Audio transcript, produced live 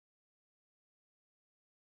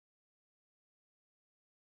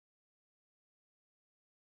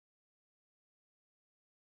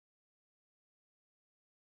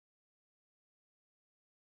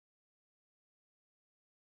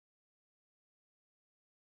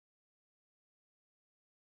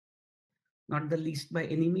not the least by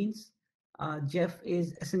any means. Geoff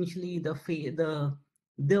is essentially the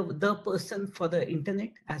person for the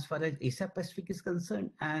internet as far as Asia Pacific is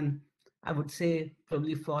concerned, and I would say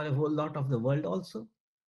probably for a whole lot of the world also.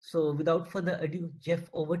 So without further ado, Geoff,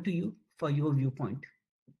 over to you for your viewpoint.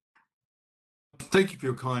 Thank you for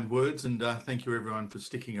your kind words, and thank you everyone for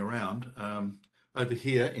sticking around. Over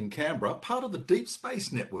here in Canberra, part of the Deep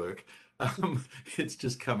Space Network. It's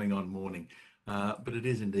just coming on morning, but it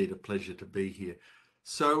is indeed a pleasure to be here.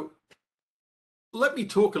 So let me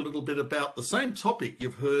talk a little bit about the same topic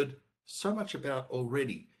you've heard so much about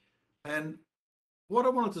already. And what I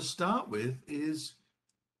wanted to start with is,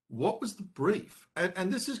 what was the brief?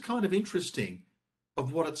 And this is kind of interesting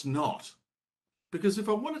of what it's not. Because if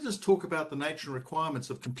I want to just talk about the nature and requirements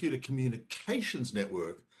of computer communications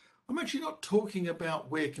network, I'm actually not talking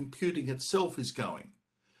about where computing itself is going.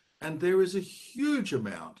 And there is a huge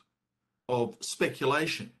amount of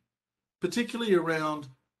speculation, particularly around,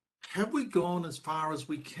 have we gone as far as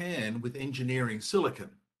we can with engineering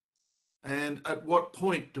silicon? And at what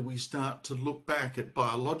point do we start to look back at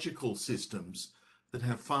biological systems that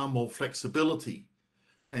have far more flexibility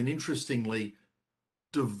and, interestingly,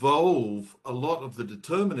 devolve a lot of the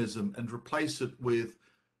determinism and replace it with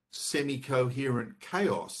semi-coherent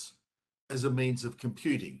chaos as a means of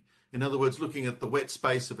computing? In other words, looking at the wet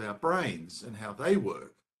space of our brains and how they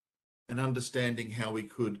work, and understanding how we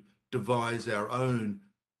could devise our own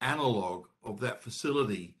analog of that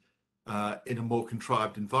facility in a more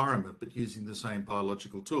contrived environment, but using the same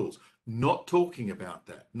biological tools. Not talking about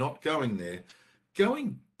that, not going there,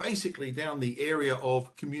 going basically down the area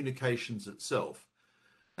of communications itself.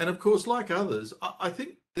 And of course, like others, I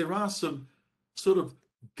think there are some sort of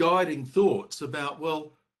guiding thoughts about,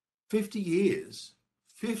 well, 50 years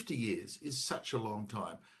is such a long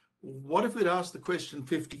time. What if we'd asked the question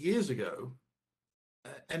 50 years ago?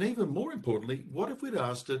 And even more importantly, what if we'd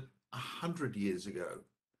asked it 100 years ago?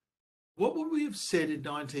 What would we have said in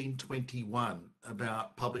 1921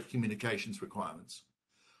 about public communications requirements?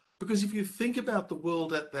 Because if you think about the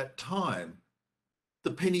world at that time,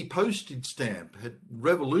 the penny postage stamp had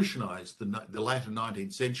revolutionized the latter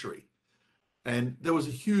 19th century. And there was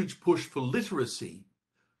a huge push for literacy,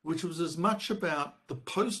 which was as much about the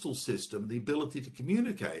postal system, the ability to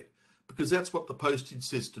communicate, because that's what the postage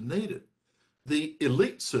system needed. The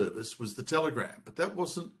elite service was the telegram, but that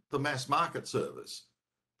wasn't the mass market service.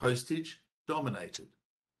 Postage dominated.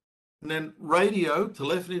 And then radio,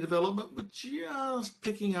 telephony development were just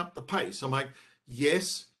picking up the pace. I'm like,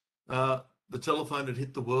 yes, the telephone had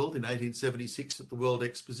hit the world in 1876 at the World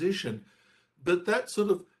Exposition, but that sort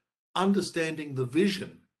of understanding the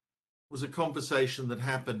vision was a conversation that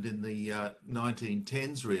happened in the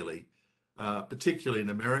 1910s, really, particularly in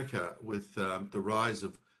America with the rise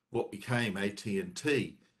of what became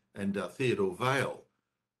AT&T and Theodore Vail.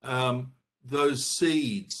 Those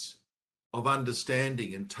seeds of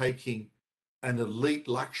understanding and taking an elite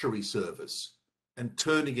luxury service and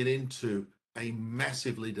turning it into a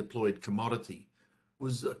massively deployed commodity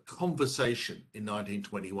was a conversation in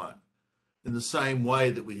 1921. In the same way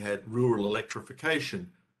that we had rural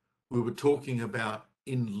electrification, we were talking about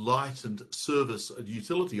enlightened service and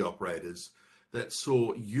utility operators that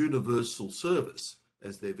saw universal service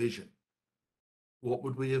as their vision. What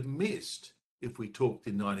would we have missed if we talked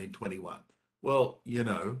in 1921? Well, you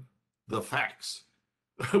know, the facts,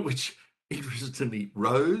 which interestingly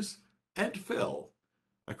rose and fell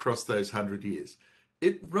across those 100 years.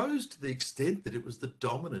 It rose to the extent that it was the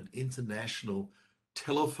dominant international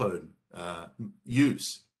telephone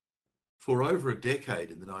use for over a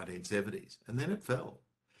decade in the 1970s, and then it fell.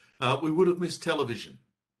 We would have missed television,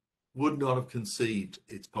 would not have conceived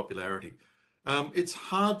its popularity. It's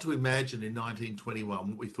hard to imagine in 1921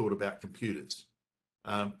 what we thought about computers.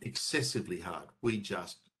 Excessively hard. We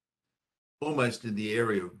just, almost in the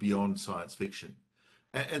area of beyond science fiction.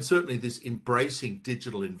 And certainly this embracing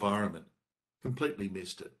digital environment completely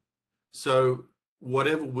missed it. So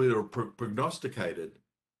whatever we were prognosticated,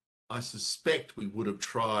 I suspect we would have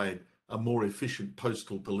tried a more efficient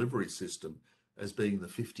postal delivery system as being the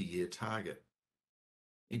 50-year target.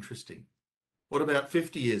 Interesting. What about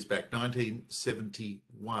 50 years back,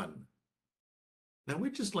 1971? Now, we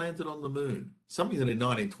just landed on the moon, something that in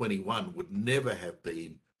 1921 would never have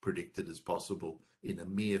been predicted as possible in a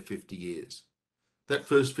mere 50 years. That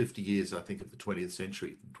first 50 years, I think, of the 20th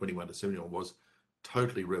century, from 21 to 71, was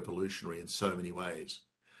totally revolutionary in so many ways.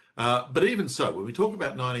 But even so, when we talk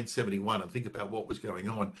about 1971 and think about what was going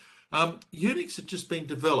on, Unix had just been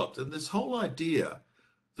developed, and this whole idea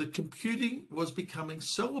that computing was becoming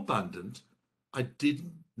so abundant, I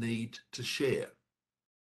didn't need to share.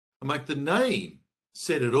 I'm like, the name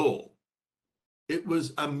said it all. It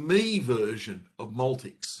was a me version of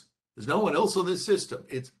Multics. There's no one else on this system.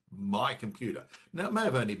 It's my computer. Now, it may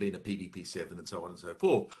have only been a PDP-7 and so on and so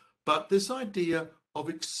forth, but this idea of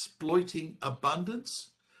exploiting abundance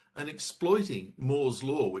and exploiting Moore's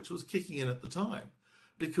law, which was kicking in at the time,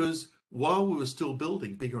 because while we were still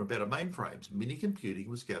building bigger and better mainframes, mini computing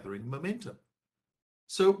was gathering momentum.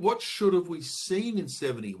 So what should have we seen in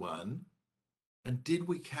 71, and did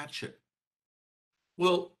we catch it?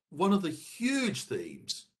 Well, one of the huge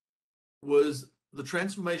themes was the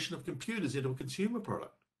transformation of computers into a consumer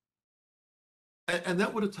product. And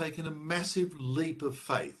that would have taken a massive leap of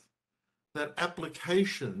faith that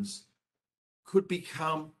applications could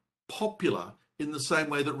become popular in the same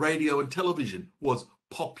way that radio and television was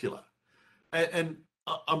popular. And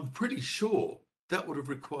I'm pretty sure that would have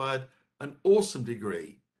required an awesome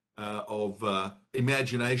degree of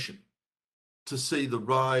imagination to see the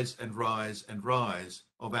rise and rise and rise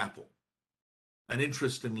of Apple. And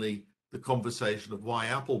interestingly, the conversation of why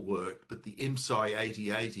Apple worked, but the IMSI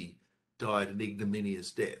 8080 died an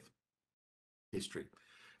ignominious death. History.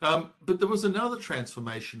 But there was another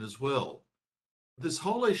transformation as well. This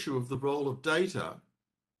whole issue of the role of data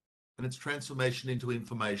and its transformation into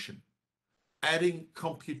information, adding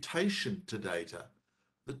computation to data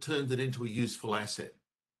that turned it into a useful asset.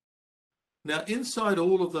 Now, inside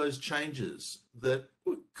all of those changes that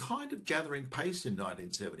were kind of gathering pace in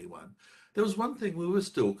 1971, there was one thing we were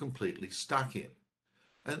still completely stuck in,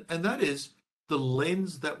 and that is the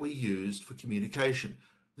lens that we used for communication.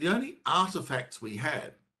 The only artifacts we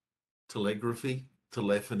had, telegraphy,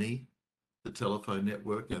 telephony, the telephone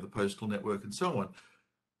network, the postal network, and so on,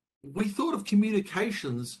 we thought of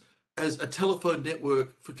communications as a telephone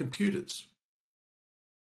network for computers.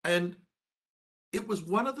 And it was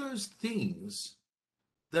one of those things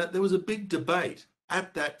that there was a big debate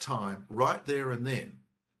at that time, right there and then,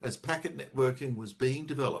 as packet networking was being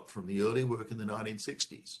developed from the early work in the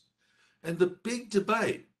 1960s. And the big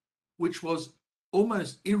debate, which was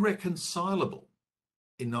almost irreconcilable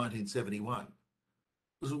in 1971,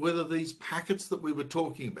 was whether these packets that we were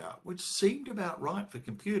talking about, which seemed about right for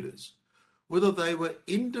computers, whether they were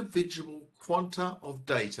individual quanta of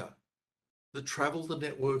data that traveled the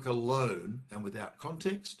network alone and without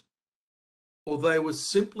context, or they were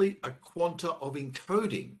simply a quanta of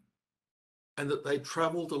encoding and that they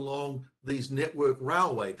traveled along these network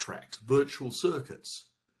railway tracks, virtual circuits,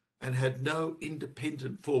 and had no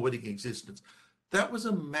independent forwarding existence. That was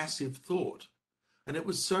a massive thought. And it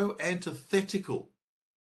was so antithetical,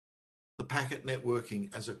 the packet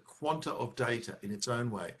networking as a quanta of data in its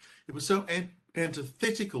own way. It was so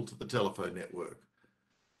antithetical to the telephone network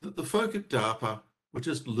that the folk at DARPA were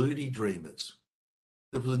just loony dreamers.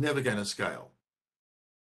 It was never going to scale.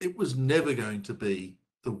 It was never going to be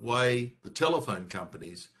the way the telephone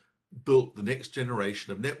companies built the next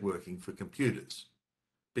generation of networking for computers,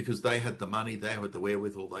 because they had the money, they had the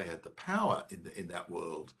wherewithal, they had the power in that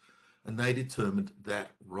world, and they determined that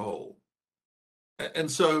role. And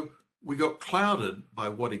so we got clouded by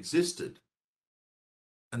what existed,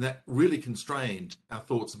 and that really constrained our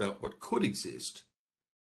thoughts about what could exist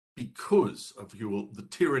because of the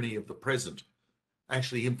tyranny of the present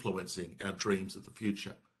actually influencing our dreams of the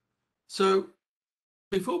future. So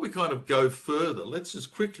before we kind of go further, let's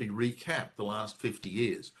just quickly recap the last 50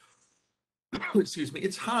 years. Excuse me,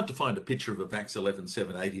 it's hard to find a picture of a VAX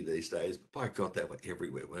 11780 these days, but by God, they were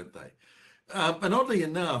everywhere, weren't they? And oddly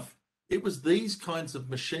enough, it was these kinds of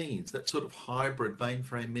machines, that sort of hybrid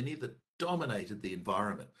mainframe mini, that dominated the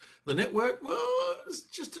environment. The network was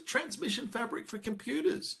just a transmission fabric for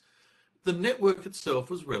computers. The network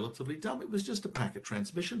itself was relatively dumb. It was just a packet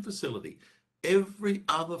transmission facility. Every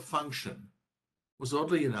other function was,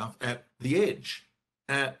 oddly enough, at the edge,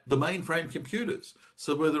 at the mainframe computers.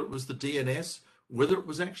 So whether it was the DNS, whether it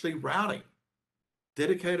was actually routing,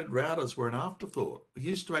 dedicated routers were an afterthought. We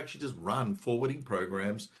used to actually just run forwarding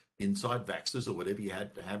programs inside VAXs or whatever you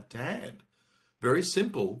had to have to hand. Very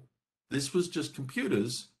simple. This was just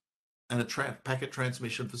computers and a packet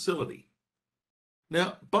transmission facility.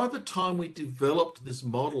 Now, by the time we developed this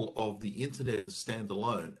model of the internet as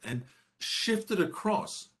standalone and shifted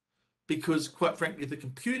across, because quite frankly, the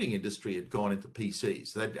computing industry had gone into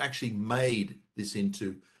PCs. They'd actually made this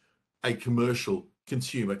into a commercial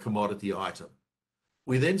consumer commodity item.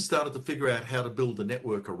 We then started to figure out how to build a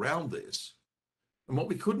network around this. And what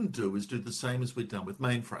we couldn't do is do the same as we'd done with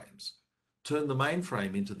mainframes. Turn the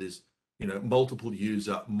mainframe into this, multiple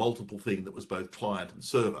user, multiple thing that was both client and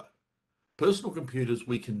server. Personal computers,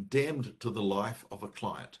 we condemned to the life of a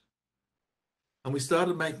client. And we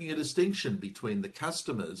started making a distinction between the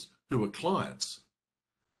customers who were clients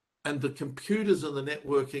and the computers and the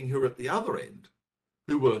networking who are at the other end,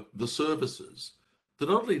 who were the services, that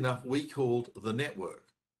oddly enough, we called the network.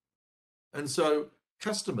 And so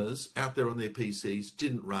customers out there on their PCs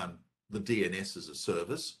didn't run the DNS as a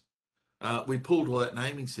service. We pulled all that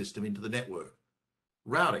naming system into the network.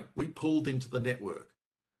 Routing, we pulled into the network.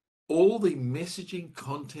 All the messaging,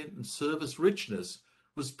 content, and service richness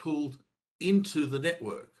was pulled into the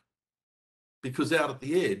network, because out at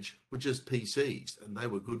the edge were just PCs, and they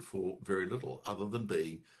were good for very little other than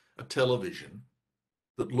being a television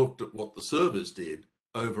that looked at what the servers did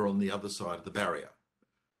over on the other side of the barrier.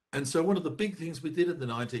 And so one of the big things we did in the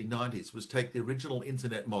 1990s was take the original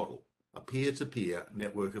internet model, a peer-to-peer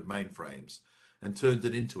network of mainframes, and turned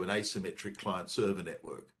it into an asymmetric client-server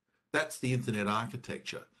network. That's the internet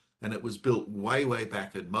architecture, and it was built way, way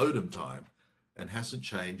back at modem time and hasn't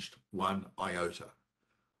changed one iota.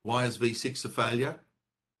 Why is V6 a failure?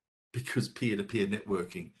 Because peer-to-peer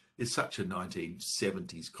networking is such a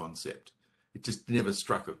 1970s concept. It just never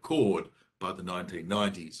struck a chord by the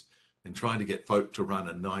 1990s, and trying to get folk to run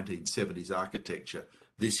a 1970s architecture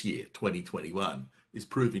this year, 2021, is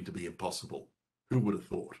proving to be impossible. Who would have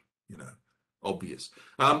thought? You know, obvious.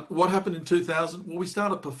 What happened in 2000? Well, we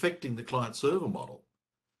started perfecting the client-server model,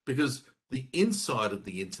 because the inside of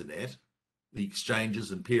the internet, the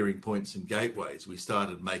exchanges and peering points and gateways, we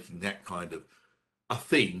started making that kind of a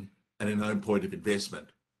thing and an own point of investment.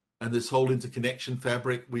 And this whole interconnection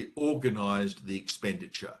fabric, we organized the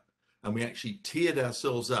expenditure, and we actually tiered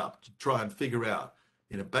ourselves up to try and figure out,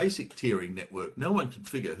 in a basic tiering network, no one could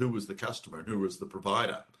figure who was the customer and who was the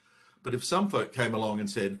provider. But if some folk came along and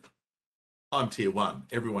said, I'm tier one,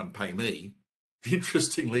 everyone pay me,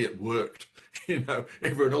 interestingly, it worked. You know,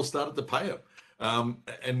 everyone else started to pay them.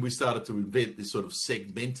 And we started to invent this sort of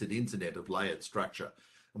segmented internet of layered structure.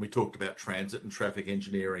 And we talked about transit and traffic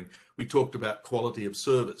engineering. We talked about quality of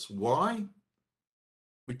service. Why?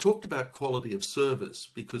 We talked about quality of service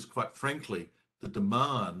because, quite frankly, the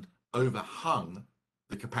demand overhung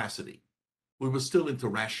the capacity. We were still into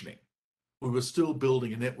rationing. We were still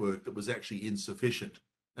building a network that was actually insufficient,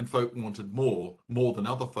 and folk wanted more than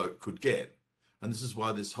other folk could get. And this is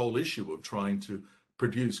why this whole issue of trying to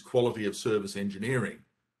produce quality of service engineering,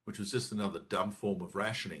 which was just another dumb form of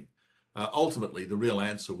rationing. Ultimately, the real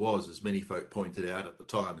answer was, as many folk pointed out at the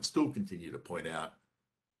time and still continue to point out,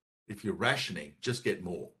 if you're rationing, just get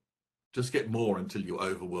more. Just get more until you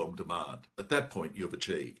overwhelm demand. At that point, you've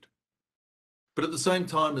achieved. But at the same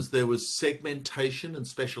time as there was segmentation and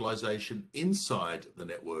specialization inside the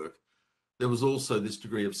network, there was also this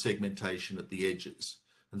degree of segmentation at the edges.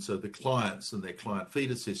 And so the clients and their client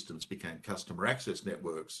feeder systems became customer access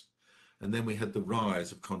networks. And then we had the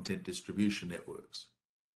rise of content distribution networks.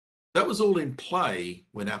 That was all in play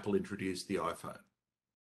when Apple introduced the iPhone.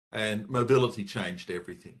 And mobility changed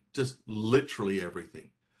everything, just literally everything.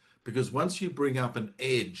 Because once you bring up an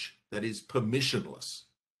edge that is permissionless,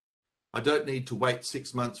 I don't need to wait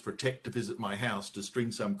 6 months for tech to visit my house to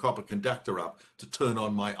string some copper conductor up to turn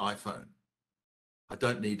on my iPhone. I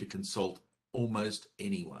don't need to consult almost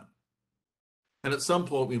anyone. And at some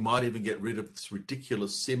point, we might even get rid of this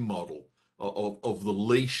ridiculous SIM model of the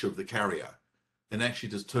leash of the carrier and actually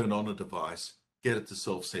just turn on a device, get it to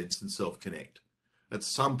self-sense and self-connect. At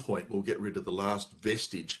some point, we'll get rid of the last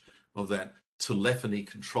vestige of that telephony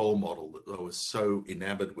control model that I was so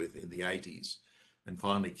enamored with in the 80s, and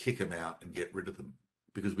finally kick them out and get rid of them,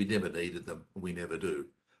 because we never needed them and we never do.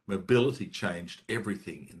 Mobility changed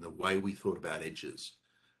everything in the way we thought about edges.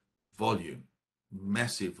 Volume,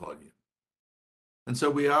 massive volume. And so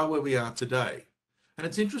we are where we are today. And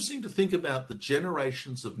it's interesting to think about the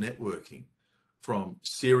generations of networking, from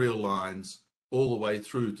serial lines all the way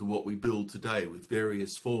through to what we build today with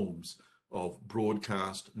various forms of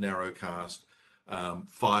broadcast, narrowcast,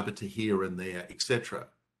 fiber to here and there, etc.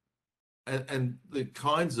 And the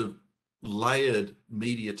kinds of layered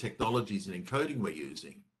media technologies and encoding we're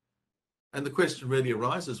using. And the question really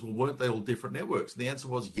arises, well, weren't they all different networks? And the answer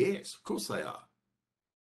was yes, of course they are.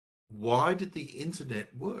 Why did the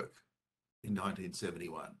internet work in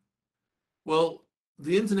 1971? Well,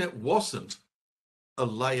 the internet wasn't a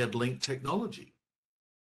layered link technology.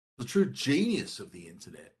 The true genius of the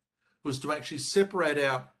internet was to actually separate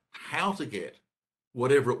out how to get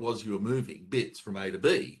whatever it was you were moving, bits from A to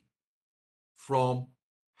B, from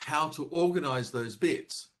how to organize those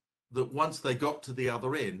bits that once they got to the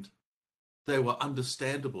other end, they were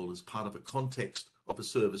understandable as part of a context of a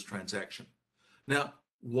service transaction. Now,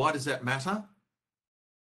 why does that matter?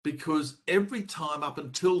 Because every time up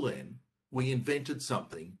until then, we invented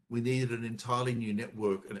something, we needed an entirely new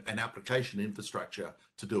network and an application infrastructure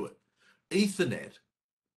to do it. Ethernet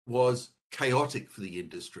was chaotic for the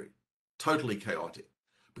industry, totally chaotic.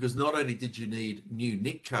 because not only did you need new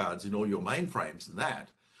NIC cards in all your mainframes and that,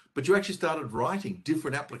 but you actually started writing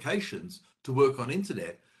different applications to work on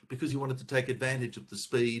internet because you wanted to take advantage of the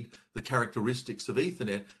speed, the characteristics of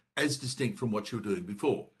Ethernet as distinct from what you were doing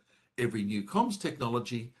before. Every new comms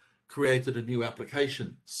technology created a new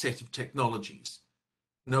application set of technologies.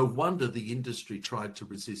 No wonder the industry tried to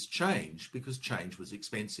resist change, because change was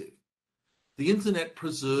expensive. The internet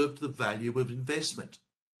preserved the value of investment,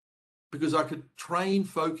 because I could train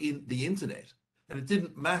folk in the internet and it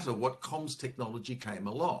didn't matter what comms technology came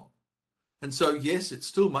along. And so, yes, it's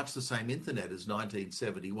still much the same internet as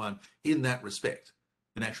 1971 in that respect.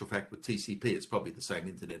 In actual fact, with TCP, it's probably the same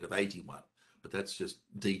internet of 81, but that's just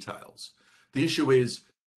details. The issue is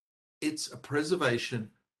it's a preservation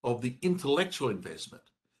of the intellectual investment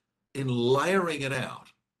in layering it out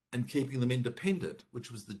and keeping them independent,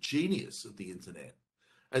 which was the genius of the internet,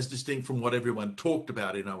 as distinct from what everyone talked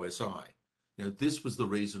about in OSI. You know, this was the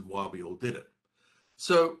reason why we all did it.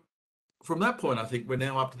 So from that point, I think we're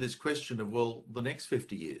now up to this question of, well, the next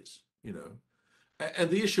 50 years, you know, and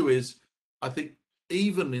the issue is, I think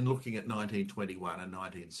even in looking at 1921 and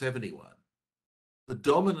 1971, the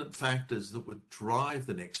dominant factors that would drive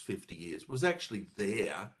the next 50 years was actually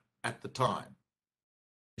there at the time.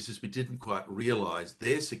 It's just we didn't quite realize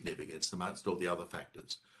their significance amongst all the other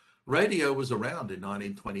factors. Radio was around in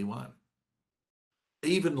 1921.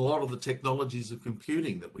 Even a lot of the technologies of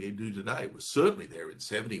computing that we do today was certainly there in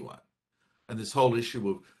 71. And this whole issue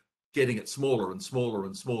of getting it smaller and smaller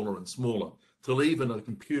and smaller and smaller, till even a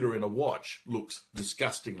computer in a watch looks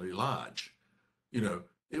disgustingly large. You know,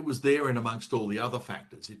 it was there in amongst all the other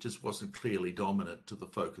factors. It just wasn't clearly dominant to the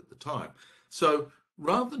folk at the time. So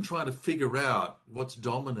rather than trying to figure out what's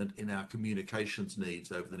dominant in our communications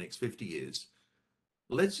needs over the next 50 years,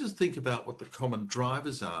 let's just think about what the common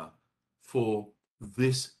drivers are for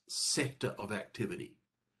this sector of activity.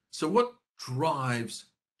 So what drives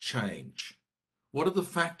change? What are the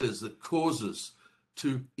factors that cause us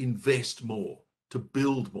to invest more, to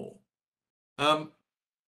build more?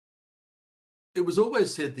 It was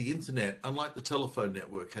always said the internet, unlike the telephone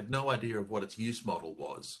network, had no idea of what its use model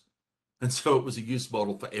was. And so it was a use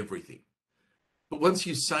model for everything. But once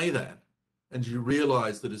you say that, and you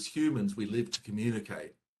realize that as humans, we live to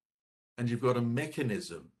communicate, and you've got a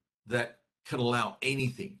mechanism that can allow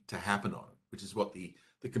anything to happen on it, which is what the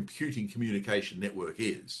computing communication network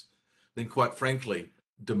is, then quite frankly,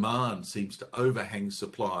 demand seems to overhang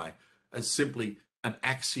supply as simply an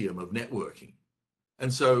axiom of networking.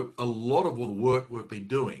 And so a lot of the work we've been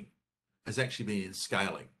doing has actually been in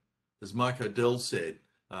scaling. As Mike Odell said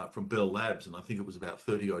from Bell Labs, and I think it was about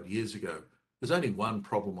 30 odd years ago, there's only one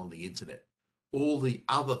problem on the internet. All the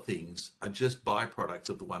other things are just byproducts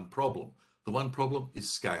of the one problem. The one problem is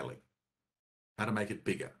scaling, how to make it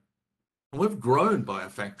bigger. And we've grown by a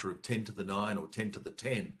factor of 10 to the 9 or 10 to the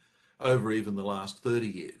 10 over even the last 30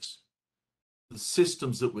 years. The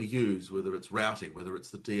systems that we use, whether it's routing, whether it's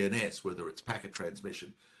the DNS, whether it's packet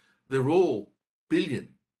transmission, they're all billion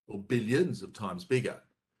or billions of times bigger.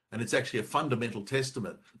 And it's actually a fundamental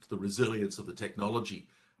testament to the resilience of the technology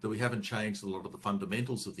that we haven't changed a lot of the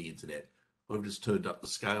fundamentals of the internet. We've just turned up the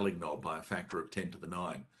scaling knob by a factor of 10 to the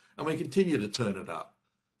 9. And we continue to turn it up.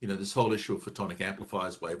 You know, this whole issue of photonic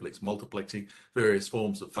amplifiers, wavelengths, multiplexing, various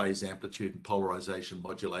forms of phase amplitude and polarization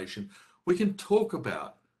modulation. We can talk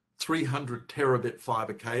about 300 terabit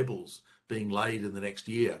fiber cables being laid in the next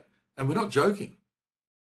year, and we're not joking.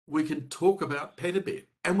 We can talk about petabit,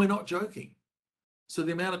 and we're not joking. So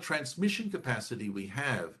the amount of transmission capacity we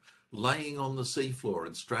have laying on the seafloor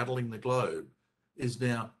and straddling the globe is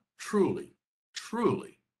now truly,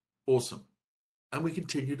 truly awesome. And we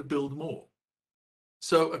continue to build more.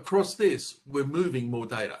 So across this, we're moving more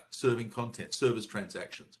data, serving content, service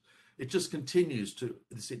transactions. It just continues to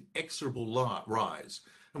this inexorable rise.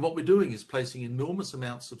 And what we're doing is placing enormous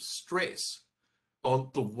amounts of stress on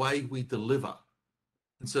the way we deliver.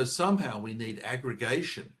 And so somehow we need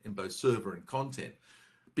aggregation in both server and content,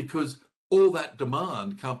 because all that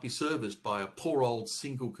demand can't be serviced by a poor old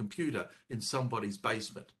single computer in somebody's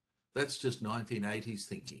basement. That's just 1980s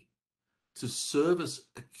thinking. To service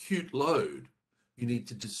acute load, you need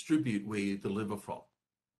to distribute where you deliver from.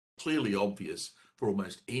 Clearly obvious for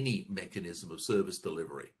almost any mechanism of service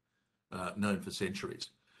delivery known for centuries.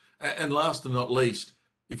 And last and not least,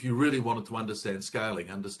 if you really wanted to understand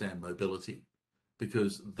scaling, understand mobility,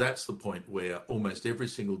 because that's the point where almost every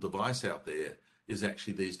single device out there is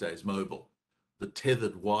actually these days mobile. The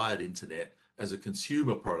tethered wired internet as a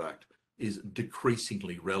consumer product is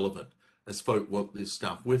decreasingly relevant as folk want this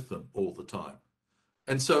stuff with them all the time.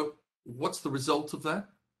 And so what's the result of that?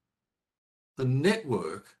 The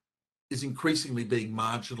network is increasingly being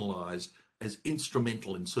marginalized as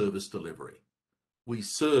instrumental in service delivery. We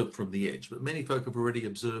serve from the edge, but many folk have already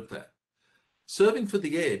observed that. Serving for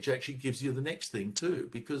the edge actually gives you the next thing too,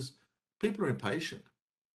 because people are impatient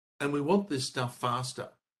and we want this stuff faster.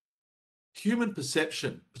 Human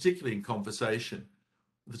perception, particularly in conversation,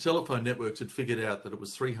 the telephone networks had figured out that it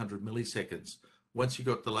was 300 milliseconds. Once you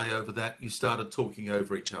got delay over that, you started talking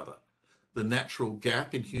over each other. The natural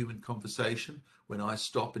gap in human conversation, when I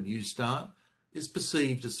stop and you start, is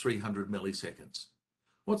perceived as 300 milliseconds.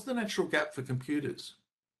 What's the natural gap for computers?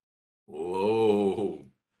 Whoa,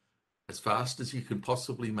 as fast as you can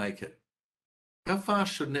possibly make it. How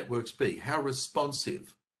fast should networks be? How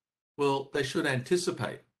responsive? Well, they should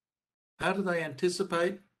anticipate. How do they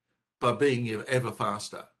anticipate? By being ever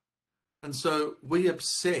faster. And so we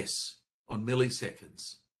obsess on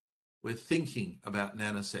milliseconds. We're thinking about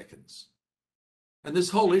nanoseconds. And this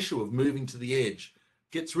whole issue of moving to the edge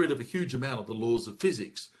gets rid of a huge amount of the laws of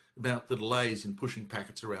physics about the delays in pushing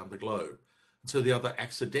packets around the globe. And so the other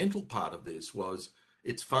accidental part of this was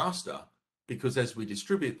it's faster because as we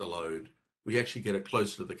distribute the load, we actually get it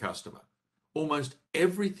closer to the customer. Almost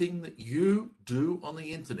everything that you do on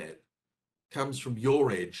the internet comes from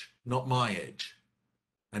your edge, not my edge.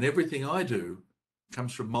 And everything I do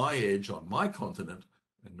comes from my edge on my continent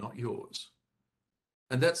and not yours.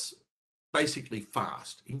 And that's basically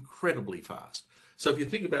fast, incredibly fast. So if you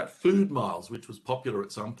think about food miles, which was popular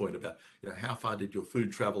at some point about, how far did your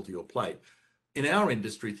food travel to your plate? In our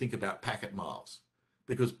industry, think about packet miles,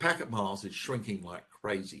 because packet miles is shrinking like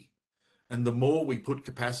crazy. And the more we put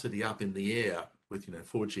capacity up in the air with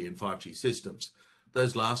 4G and 5G systems,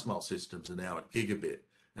 those last mile systems are now at gigabit,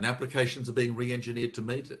 and applications are being re-engineered to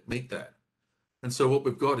meet that. And so what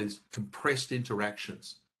we've got is compressed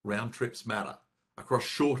interactions. Round trips matter across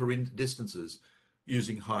shorter distances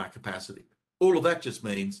using higher capacity. All of that just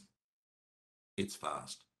means it's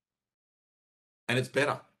fast and it's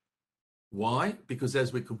better. Why? Because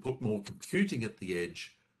as we can put more computing at the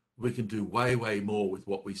edge, we can do way, way more with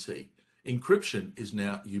what we see. Encryption is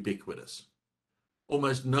now ubiquitous.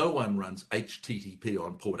 Almost no one runs HTTP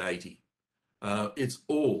on port 80. It's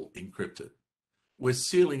all encrypted. We're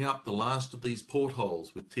sealing up the last of these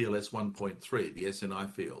portholes with TLS 1.3, the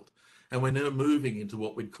SNI field. And we're now moving into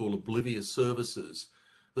what we'd call oblivious services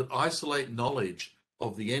that isolate knowledge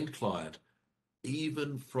of the end client,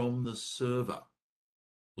 even from the server,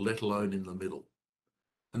 let alone in the middle.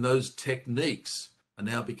 And those techniques are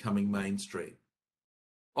now becoming mainstream.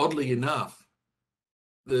 Oddly enough,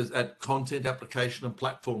 at content application and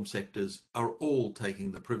platform sectors are all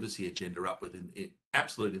taking the privacy agenda up with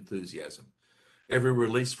absolute enthusiasm. Every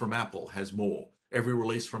release from Apple has more. Every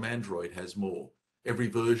release from Android has more. Every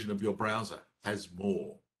version of your browser has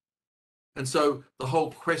more. And so the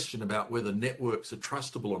whole question about whether networks are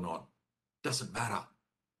trustable or not doesn't matter.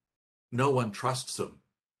 No one trusts them.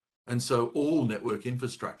 And so all network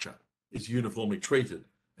infrastructure is uniformly treated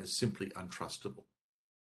as simply untrustable.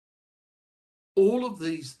 All of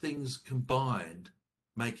these things combined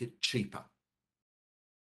make it cheaper.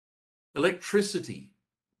 Electricity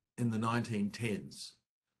in the 1910s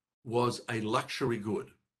was a luxury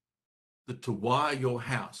good that to wire your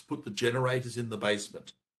house, put the generators in the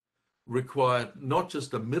basement, required not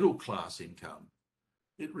just a middle class income,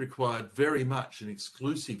 it required very much an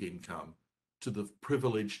exclusive income to the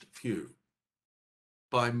privileged few.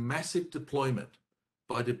 By massive deployment,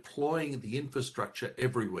 by deploying the infrastructure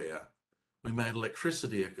everywhere, we made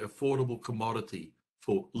electricity an affordable commodity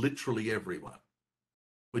for literally everyone.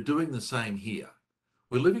 We're doing the same here.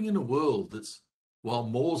 We're living in a world that's, while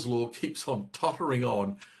Moore's law keeps on tottering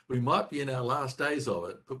on, we might be in our last days of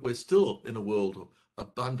it, but we're still in a world of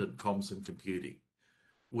abundant comms and computing.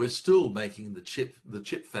 We're still making the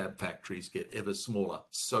chip fab factories get ever smaller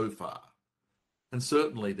so far. And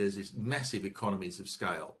certainly there's these massive economies of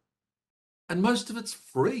scale. And most of it's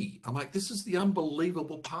free. I'm like, this is the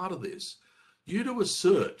unbelievable part of this. You do a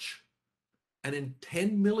search, and in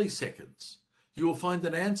 10 milliseconds, you will find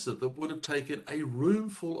an answer that would have taken a room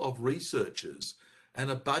full of researchers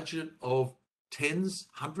and a budget of tens,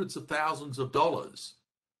 hundreds of thousands of dollars,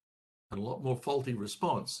 and a lot more faulty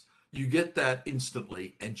response. You get that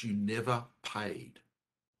instantly, and you never paid.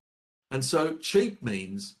 And so cheap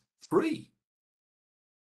means free.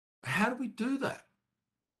 How do we do that?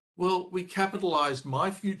 Well, we capitalized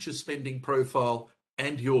my future spending profile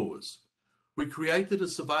and yours. We created a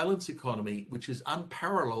surveillance economy which is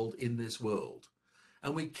unparalleled in this world.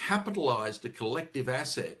 And we capitalized a collective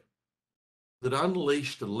asset that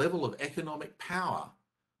unleashed a level of economic power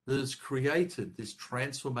that has created this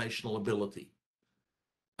transformational ability.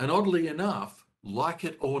 And oddly enough, like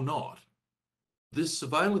it or not, this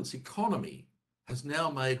surveillance economy has now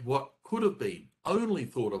made what could have been only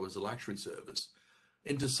thought of as a luxury service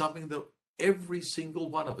into something that every single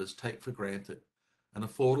one of us take for granted, an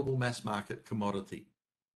affordable mass market commodity.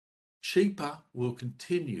 Cheaper will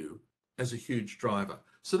continue as a huge driver.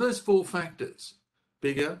 So those four factors,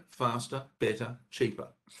 bigger, faster, better, cheaper,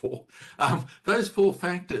 those four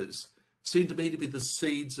factors seem to me to be the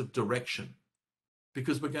seeds of direction,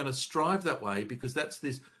 because we're going to strive that way, because that's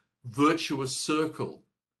this virtuous circle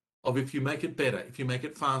of, if you make it better, if you make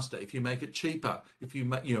it faster, if you make it cheaper, if you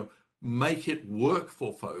make it work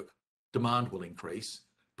for folk, demand will increase,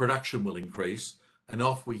 production will increase, and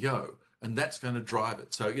off we go. And that's going to drive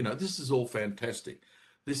it. So, this is all fantastic.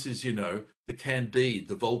 This is, the Candide,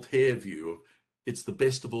 the Voltaire view of it's the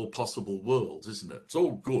best of all possible worlds, isn't it? It's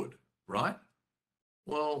all good, right?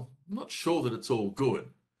 Well, I'm not sure that it's all good.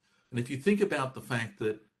 And if you think about the fact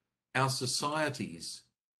that our societies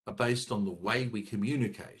are based on the way we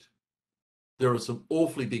communicate, there are some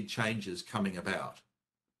awfully big changes coming about.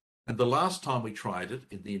 And the last time we tried it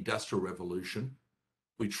in the Industrial Revolution,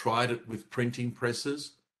 we tried it with printing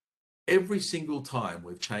presses. Every single time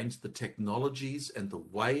we've changed the technologies and the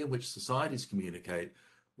way in which societies communicate,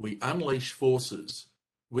 we unleash forces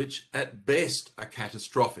which at best are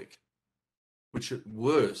catastrophic, which at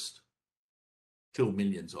worst kill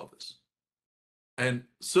millions of us. And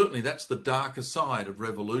certainly that's the darker side of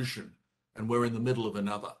revolution, and we're in the middle of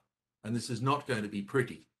another. And this is not going to be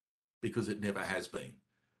pretty, because it never has been.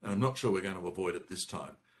 And I'm not sure we're going to avoid it this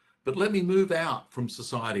time. But let me move out from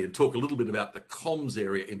society and talk a little bit about the comms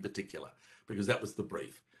area in particular, because that was the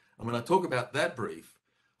brief. And when I talk about that brief,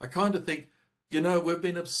 I kind of think, we've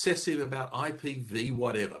been obsessive about IPv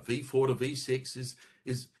whatever. V4 to V6,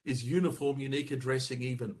 is uniform unique addressing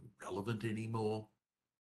even relevant anymore?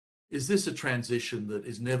 Is this a transition that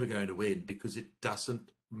is never going to end because it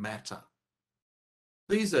doesn't matter?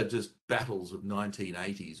 These are just battles of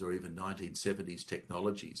 1980s or even 1970s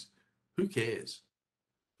technologies. Who cares?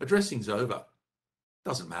 Addressing's over.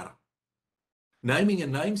 Doesn't matter. Naming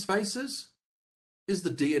and namespaces? Is the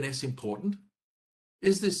DNS important?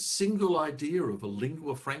 Is this single idea of a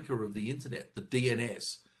lingua franca of the internet, the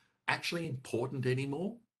DNS, actually important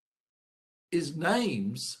anymore?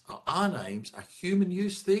 Are names a human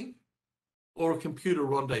use thing or a computer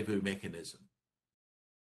rendezvous mechanism?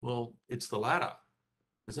 Well, it's the latter.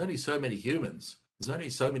 There's only so many humans. There's only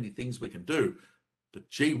so many things we can do. But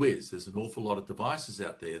gee whiz, there's an awful lot of devices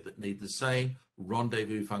out there that need the same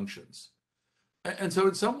rendezvous functions. And so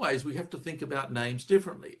in some ways, we have to think about names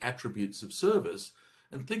differently, attributes of service,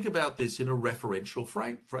 and think about this in a referential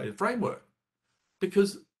framework,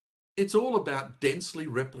 because it's all about densely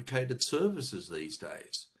replicated services these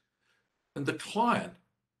days. And the client,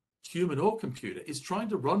 human or computer, is trying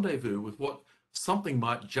to rendezvous with what something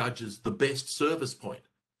might judge as the best service point.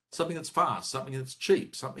 Something that's fast, something that's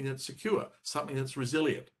cheap, something that's secure, something that's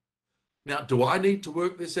resilient. Now, do I need to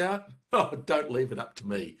work this out? Oh, don't leave it up to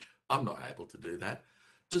me. I'm not able to do that.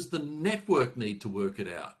 Does the network need to work it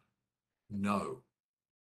out? No.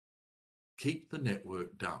 Keep the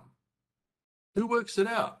network dumb. Who works it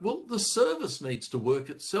out? Well, the service needs to work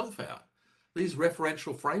itself out. These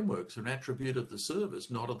referential frameworks are an attribute of the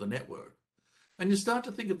service, not of the network. And you start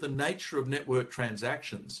to think of the nature of network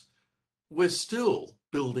transactions. We're still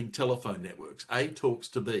building telephone networks. A talks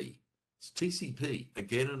to B. It's TCP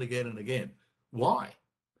again and again and again. Why?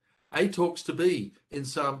 A talks to B in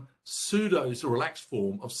some pseudo relaxed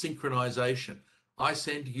form of synchronization. I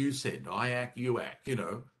send, you send, I act, you act,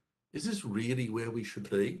 Is this really where we should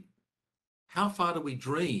be? How far do we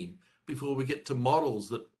dream before we get to models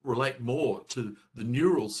that relate more to the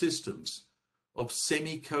neural systems of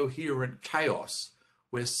semi-coherent chaos,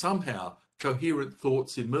 where somehow coherent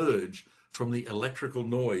thoughts emerge from the electrical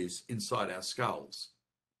noise inside our skulls?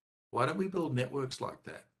 Why don't we build networks like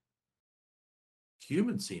that?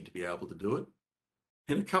 Humans seem to be able to do it.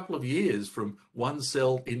 In a couple of years, from one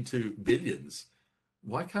cell into billions.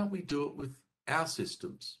 Why can't we do it with our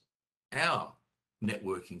systems, our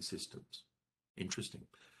networking systems? Interesting.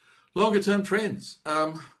 Longer term trends.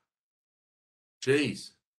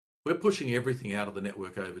 We're pushing everything out of the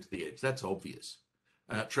network over to the edge. That's obvious.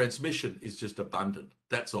 Transmission is just abundant.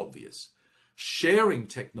 That's obvious. Sharing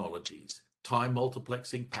technologies, time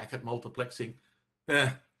multiplexing, packet multiplexing.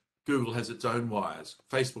 Google has its own wires.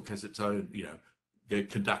 Facebook has its own,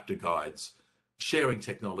 conductor guides. Sharing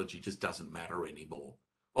technology just doesn't matter anymore.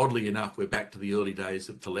 Oddly enough, we're back to the early days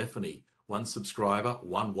of telephony. One subscriber,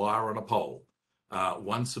 one wire on a pole.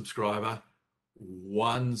 One subscriber,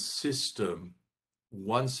 one system,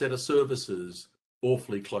 one set of services,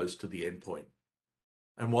 awfully close to the endpoint.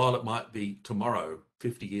 And while it might be tomorrow,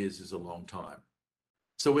 50 years is a long time.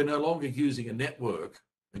 So we're no longer using a network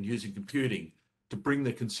and using computing to bring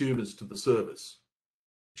the consumers to the service,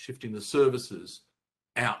 shifting the services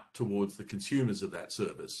out towards the consumers of that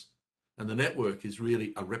service. And the network is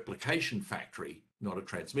really a replication factory, not a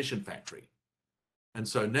transmission factory. And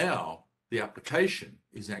so now the application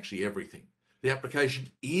is actually everything. The application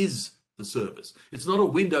is the service. It's not a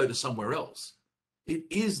window to somewhere else. It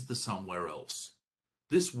is the somewhere else.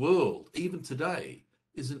 This world, even today,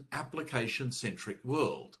 is an application-centric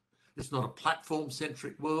world. It's not a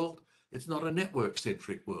platform-centric world. It's not a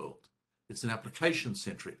network-centric world. It's an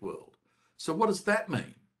application-centric world. So what does that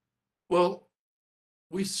mean? Well,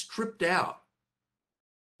 we stripped out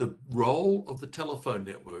the role of the telephone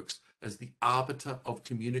networks as the arbiter of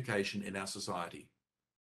communication in our society.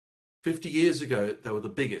 50 years ago, they were the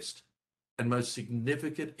biggest and most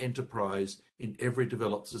significant enterprise in every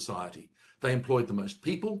developed society. They employed the most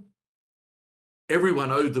people.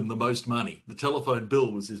 Everyone owed them the most money. The telephone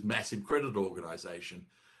bill was this massive credit organization,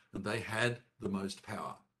 and they had the most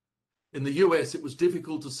power. In the US, it was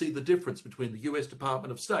difficult to see the difference between the US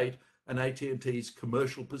Department of State and AT&T's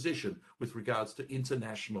commercial position with regards to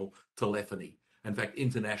international telephony, in fact,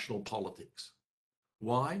 international politics.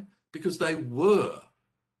 Why? Because they were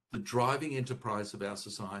the driving enterprise of our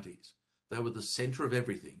societies. They were the center of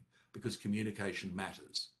everything because communication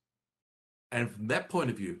matters. And from that point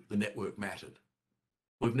of view, the network mattered.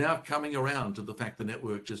 We're now coming around to the fact the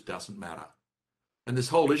network just doesn't matter. And this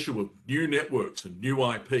whole issue of new networks and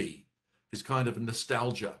new IP is kind of a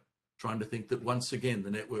nostalgia, trying to think that once again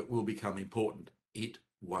the network will become important. It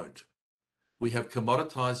won't. We have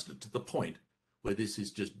commoditized it to the point where this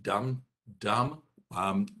is just dumb guides,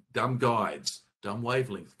 dumb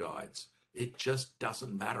wavelength guides. It just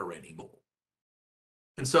doesn't matter anymore.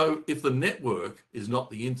 And so if the network is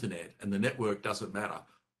not the internet and the network doesn't matter,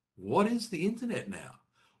 what is the internet now?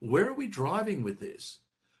 Where are we driving with this?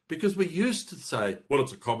 Because we used to say, well,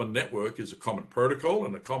 it's a common network, is a common protocol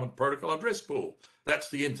and a common protocol address pool. That's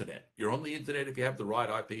the internet. You're on the internet if you have the right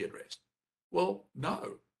IP address. Well,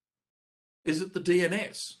 no. Is it the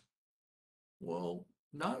DNS? Well,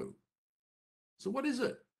 no. So what is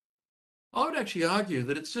it? I would actually argue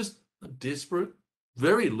that it's just a disparate,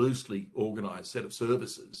 very loosely organized set of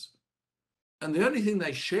services. And the only thing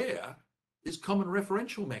they share is common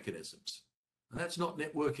referential mechanisms. And that's not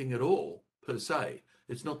networking at all, per se.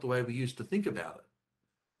 It's not the way we used to think about it.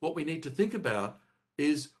 What we need to think about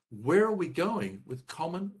is, where are we going with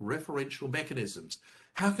common referential mechanisms?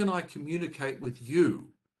 How can I communicate with you,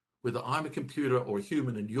 whether I'm a computer or a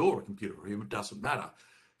human and you're a computer or a human, doesn't matter.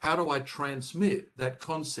 How do I transmit that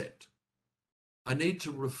concept? I need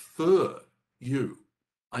to refer you.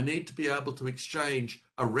 I need to be able to exchange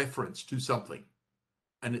a reference to something.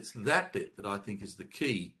 And it's that bit that I think is the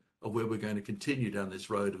key of where we're going to continue down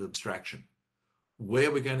this road of abstraction,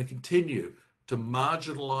 where we're going to continue to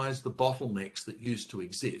marginalize the bottlenecks that used to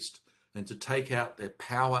exist and to take out their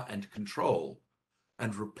power and control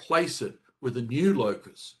and replace it with a new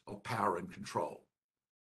locus of power and control.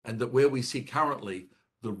 And that where we see currently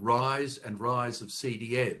the rise of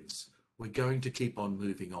CDNs, we're going to keep on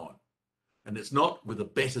moving on. And it's not with a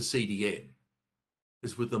better CDN,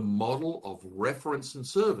 it's with a model of reference and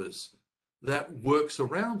service that works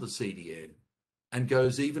around the CDN and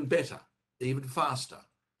goes even better, even faster,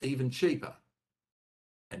 even cheaper,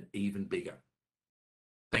 and even bigger.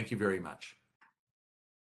 Thank you very much.